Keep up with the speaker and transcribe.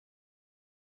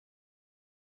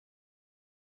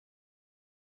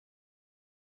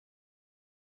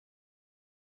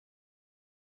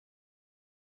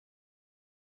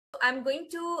I'm going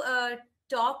to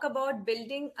talk about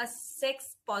building a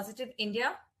sex positive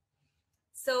India.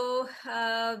 So,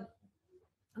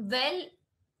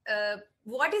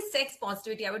 what is sex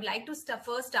positivity? I would like to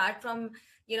first start from,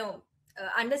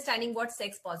 understanding what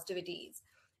sex positivity is.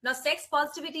 Now, sex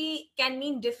positivity can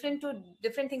mean different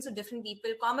things to different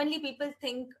people. Commonly, people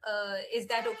think is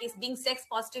that, okay, being sex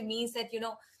positive means that,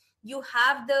 you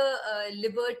have the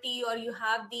liberty or you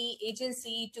have the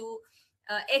agency to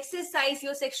exercise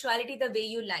your sexuality the way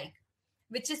you like,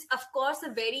 which is of course a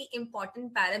very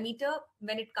important parameter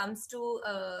when it comes to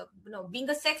being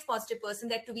a sex positive person,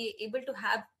 that to be able to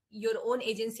have your own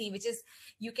agency, which is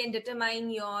you can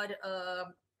determine your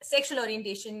sexual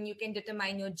orientation, you can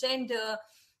determine your gender,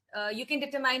 you can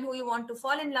determine who you want to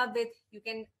fall in love with, you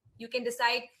can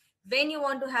decide when you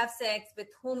want to have sex, with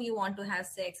whom you want to have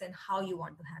sex, and how you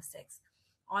want to have sex.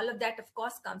 All of that of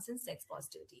course comes in sex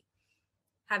positivity.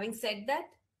 Having said that,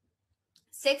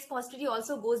 sex positivity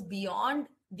also goes beyond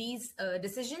these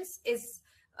decisions, is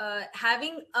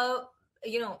having a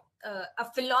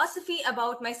philosophy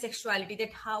about my sexuality, that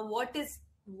what is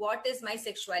my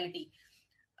sexuality,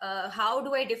 how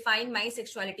do I define my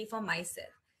sexuality for myself.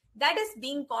 That is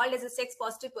being called as a sex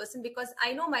positive person, because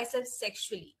I know myself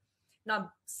sexually.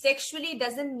 Now, sexually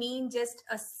doesn't mean just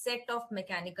a set of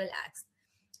mechanical acts.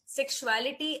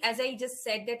 Sexuality, as I just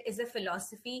said, that is a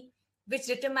philosophy which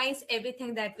determines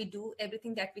everything that we do,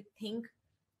 everything that we think,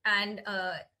 and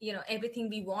everything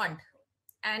we want.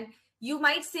 And you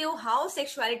might say, oh, how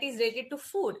sexuality is related to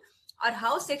food, or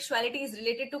how sexuality is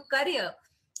related to career.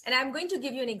 And I'm going to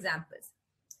give you an example.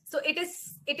 So it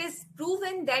is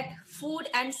proven that food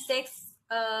and sex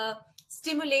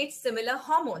stimulate similar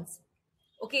hormones.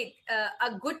 Okay,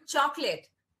 a good chocolate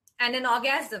and an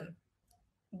orgasm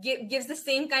gives the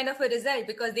same kind of a result,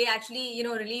 because they actually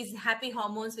release happy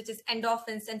hormones, which is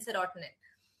endorphins and serotonin.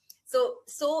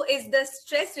 So is the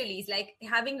stress release. Like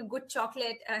having a good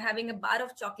chocolate, having a bar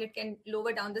of chocolate can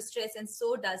lower down the stress, and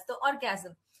so does the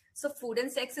orgasm. So food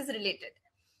and sex is related.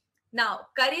 Now,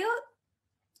 career,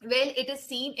 well, it is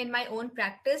seen in my own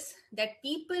practice that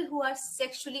people who are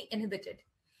sexually inhibited,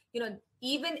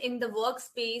 even in the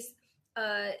workspace,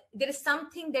 there is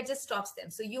something that just stops them.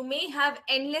 So you may have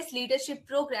endless leadership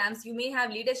programs, you may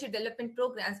have leadership development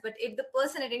programs, but if the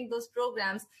person attending those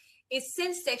programs is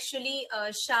still sexually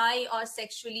shy or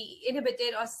sexually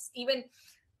inhibited, or even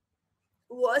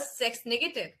worse, sex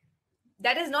negative,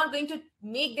 that is not going to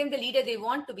make them the leader they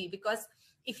want to be. Because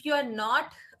if you are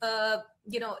not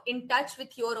in touch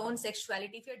with your own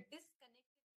sexuality, if you're disconnected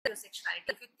with your sexuality,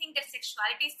 if you think that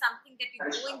sexuality is something that you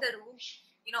go in the room,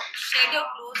 shed your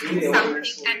clothes, do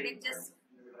something, and then just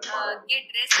get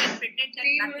dressed and pretend that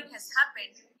nothing has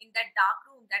happened in that dark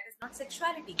room, that is not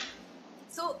sexuality.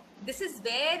 So this is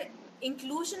where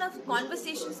inclusion of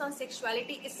conversations on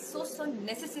sexuality is so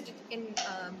necessary in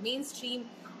mainstream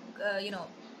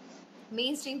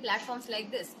platforms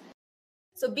like this.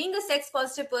 So being a sex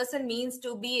positive person means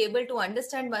to be able to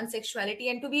understand one's sexuality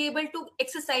and to be able to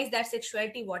exercise that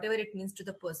sexuality, whatever it means to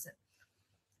the person.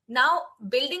 Now,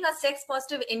 building a sex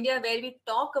positive India where we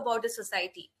talk about a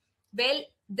society, well,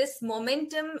 this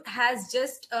momentum has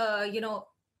just,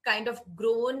 kind of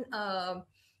grown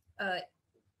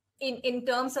in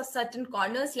terms of certain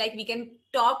corners. Like we can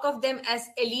talk of them as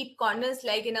elite corners,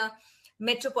 like in a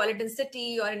metropolitan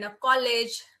city or in a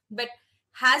college. But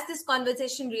has this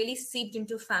conversation really seeped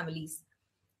into families?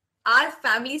 Our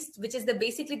families, which is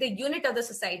basically the unit of the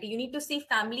society, you need to see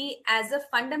family as a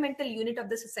fundamental unit of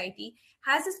the society.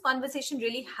 Has this conversation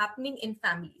really happening in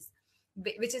families,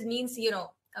 which means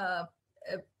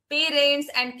parents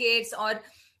and kids, or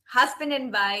husband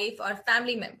and wife, or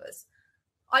family members,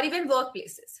 or even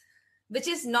workplaces, which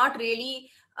is not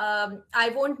really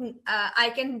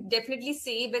I can definitely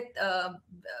say with a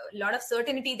lot of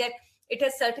certainty that it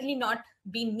has certainly not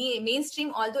been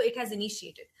mainstream, although it has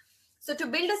initiated. So to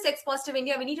build a sex positive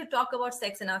India, we need to talk about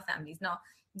sex in our families. Now,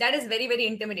 that is very, very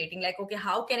intimidating. Like, okay,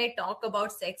 how can I talk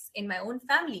about sex in my own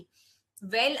family?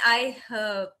 Well,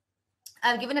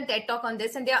 I've given a TED talk on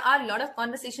this, and there are a lot of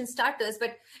conversation starters,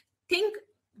 but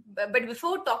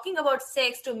before talking about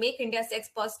sex to make India sex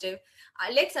positive,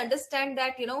 let's understand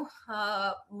that,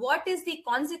 what is the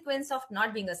consequence of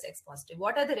not being a sex positive?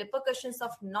 What are the repercussions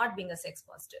of not being a sex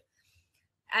positive?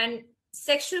 And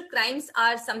sexual crimes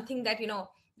are something that,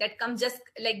 that comes just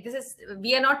like this.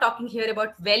 We are not talking here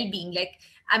about well-being. Like,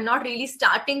 I'm not really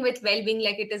starting with well-being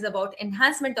like it is about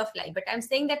enhancement of life, but I'm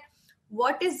saying that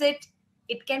what is it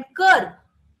can curb.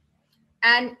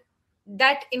 And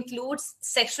that includes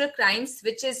sexual crimes,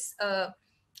 which is,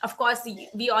 of course,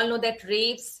 we all know that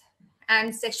rapes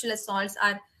and sexual assaults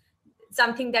are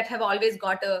something that have always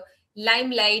got a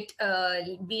limelight,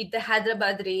 be it the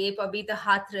Hyderabad rape, or be it the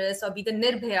Hathras, or be the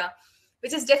Nirbhaya,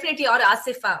 which is definitely, or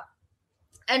Asifa,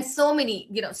 and so many,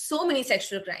 so many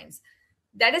sexual crimes.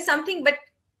 That is something, but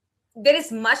there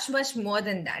is much, much more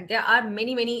than that. There are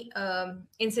many, many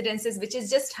incidences which is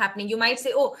just happening. You might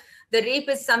say, oh, the rape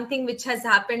is something which has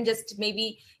happened just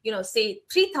maybe, say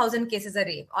 3,000 cases of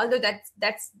rape. Although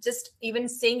that's just even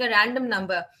saying a random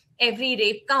number. Every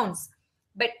rape counts.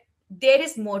 But there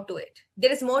is more to it.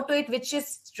 There is more to it, which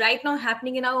is right now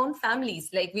happening in our own families.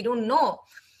 Like, we don't know.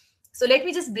 So let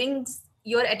me just bring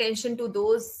your attention to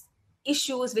those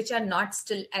issues which are not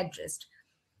still addressed.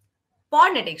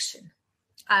 Porn addiction.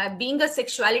 Being a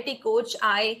sexuality coach,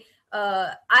 I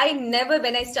never,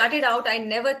 when I started out, I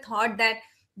never thought that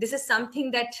this is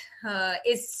something that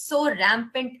is so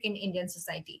rampant in Indian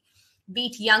society. Be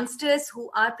it youngsters who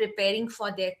are preparing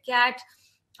for their CAT,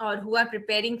 or who are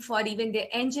preparing for even their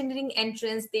engineering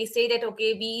entrance. They say that,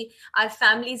 okay, our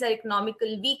families are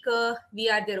economically weaker, we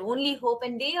are their only hope,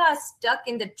 and they are stuck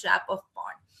in the trap of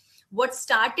porn. What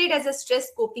started as a stress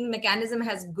coping mechanism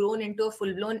has grown into a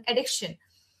full-blown addiction.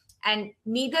 And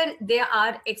neither there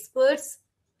are experts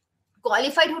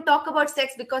qualified who talk about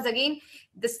sex, because again,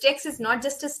 the sex is not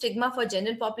just a stigma for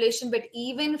general population, but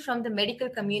even from the medical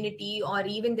community, or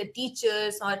even the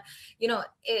teachers, or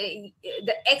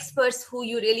the experts who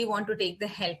you really want to take the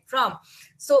help from.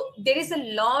 So there is a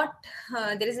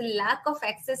lack of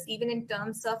access, even in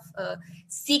terms of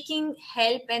seeking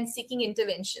help and seeking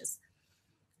interventions.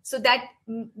 So that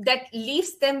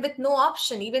leaves them with no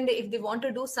option. Even if they want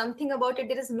to do something about it,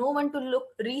 there is no one to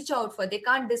reach out for. They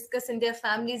can't discuss in their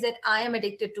families that I am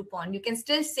addicted to porn. You can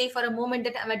still say for a moment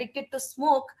that I'm addicted to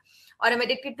smoke, or I'm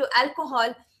addicted to alcohol,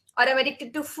 or I'm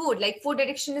addicted to food. Like, food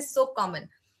addiction is so common.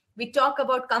 We talk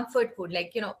about comfort food.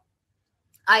 Like,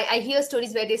 I hear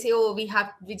stories where they say, oh,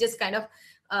 we just kind of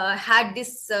had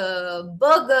this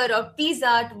burger or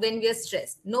pizza when we are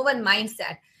stressed. No one minds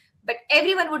that. But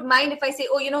everyone would mind if I say,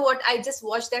 oh, you know what, I just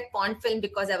watched that porn film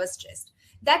because I was stressed.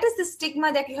 That is the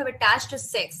stigma that you have attached to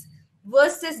sex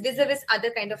versus vis-a-vis other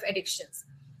kind of addictions.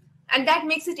 And that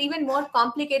makes it even more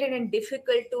complicated and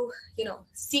difficult to,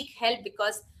 seek help,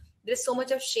 because there's so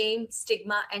much of shame,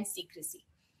 stigma, and secrecy.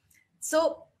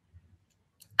 So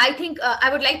I think I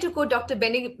would like to quote Dr.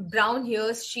 Benny Brown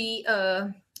here. She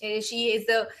is she's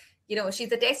a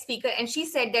TED speaker, and she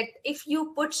said that if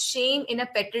you put shame in a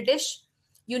petri dish,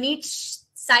 you need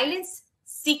silence,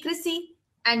 secrecy,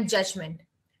 and judgment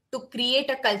to create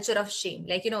a culture of shame.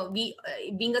 Like, we,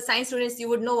 being a science student, you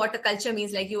would know what a culture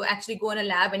means. Like, you actually go in a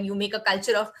lab and you make a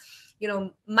culture of,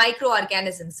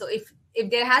 microorganisms. So if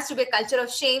there has to be a culture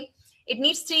of shame, it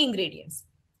needs 3 ingredients: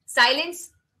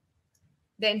 silence,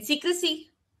 then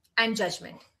secrecy, and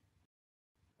judgment.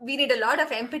 We need a lot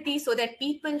of empathy so that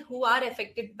people who are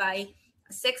affected by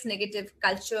sex negative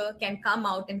culture can come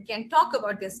out and can talk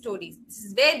about their stories. This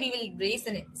is where we will raise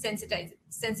and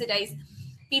sensitize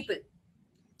people.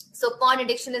 So porn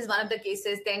addiction is one of the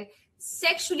cases. Then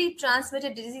sexually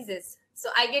transmitted diseases. So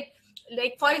I get,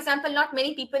 like, for example, not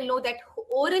many people know that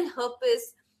oral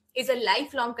herpes is a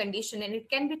lifelong condition and it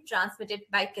can be transmitted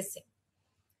by kissing.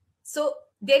 So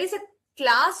there is a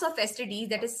class of STDs,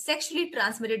 that is sexually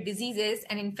transmitted diseases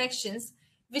and infections,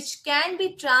 which can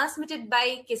be transmitted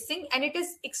by kissing, and it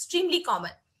is extremely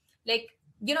common. Like,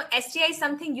 STI is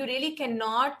something you really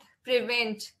cannot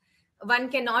prevent. One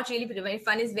cannot really prevent if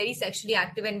one is very sexually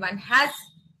active and one has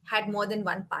had more than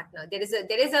one partner. There is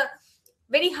a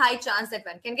very high chance that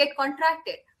one can get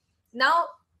contracted. Now,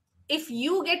 if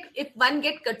one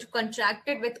get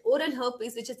contracted with oral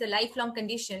herpes, which is a lifelong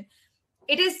condition,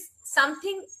 it is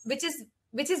something which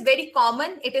is very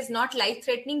common. It is not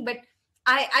life-threatening, but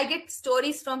I get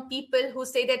stories from people who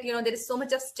say that, there is so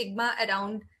much of stigma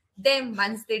around them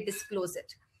once they disclose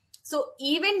it. So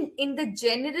even in the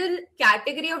general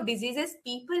category of diseases,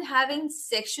 people having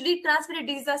sexually transmitted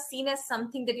diseases are seen as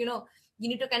something that, you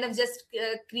need to kind of just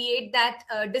create that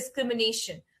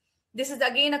discrimination. This is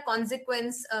again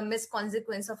a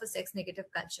misconsequence of a sex negative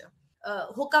culture.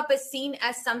 Hookup is seen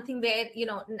as something where,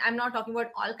 I'm not talking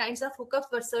about all kinds of hookups,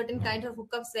 but certain kinds of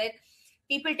hookups where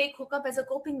people take hookup as a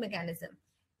coping mechanism.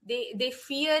 They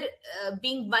fear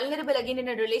being vulnerable again in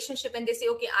a relationship, and they say,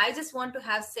 okay, I just want to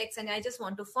have sex and I just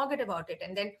want to forget about it.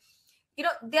 And then,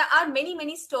 there are many,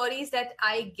 many stories that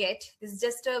I get. This is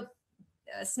just a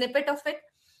snippet of it.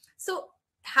 So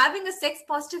having a sex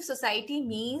positive society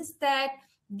means that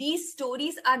these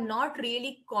stories are not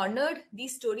really cornered.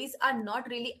 These stories are not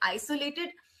really isolated,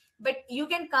 but you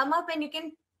can come up and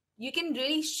you can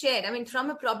really share. I mean, from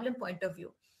a problem point of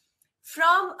view,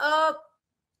 from a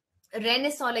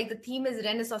renaissance, like the theme is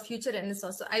renaissance, future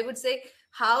renaissance. So I would say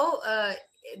how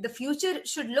the future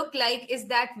should look like is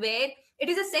that where it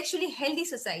is a sexually healthy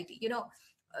society,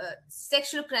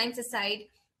 sexual crimes aside.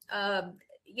 uh,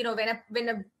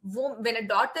 when a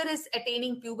daughter is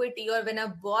attaining puberty, or when a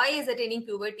boy is attaining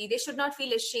puberty, they should not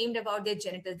feel ashamed about their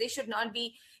genitals. They should not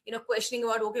be questioning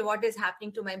about, okay, what is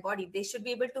happening to my body. They should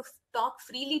be able to talk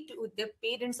freely to their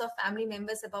parents or family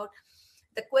members about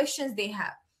the questions they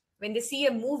have when they see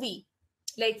a movie.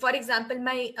 Like, for example,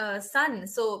 my son,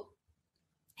 so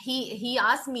he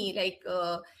asked me, like,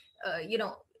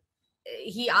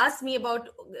 he asked me about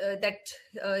that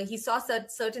he saw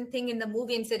certain thing in the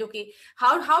movie and said, okay,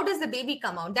 how does the baby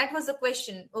come out? That was the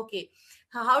question. Okay,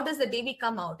 how does the baby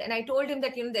come out? And I told him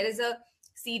that there is a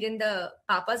seed in the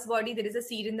papa's body, there is a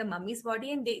seed in the mummy's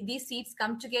body, and these seeds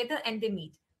come together and they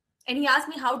meet. And he asked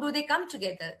me, how do they come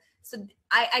together? So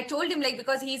I told him, like,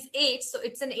 because he's 8, so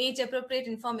it's an age appropriate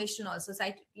information also. So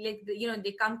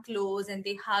they come close and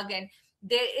they hug, and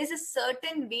there is a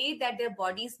certain way that their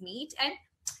bodies meet. And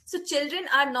so children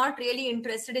are not really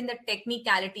interested in the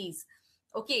technicalities.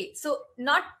 Okay, so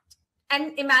not,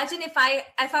 and imagine if I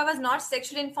was not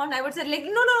sexually informed, I would say, like,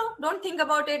 no, don't think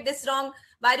about it, this wrong,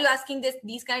 why are you asking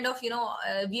these kind of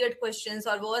weird questions,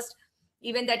 or worst,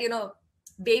 even that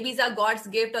babies are God's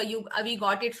gift, or we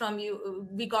got it from you,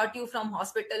 we got you from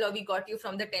hospital, or we got you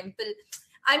from the temple.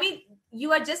 I mean,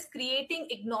 you are just creating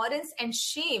ignorance and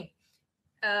shame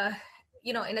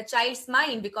in a child's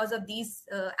mind because of these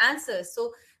answers.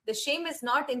 So the shame is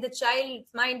not in the child's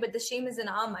mind, but the shame is in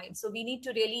our mind. So we need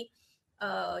to really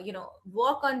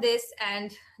work on this,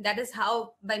 and that is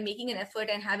how, by making an effort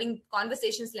and having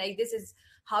conversations like this, is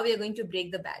how we are going to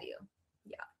break the barrier.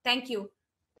 Yeah, thank you.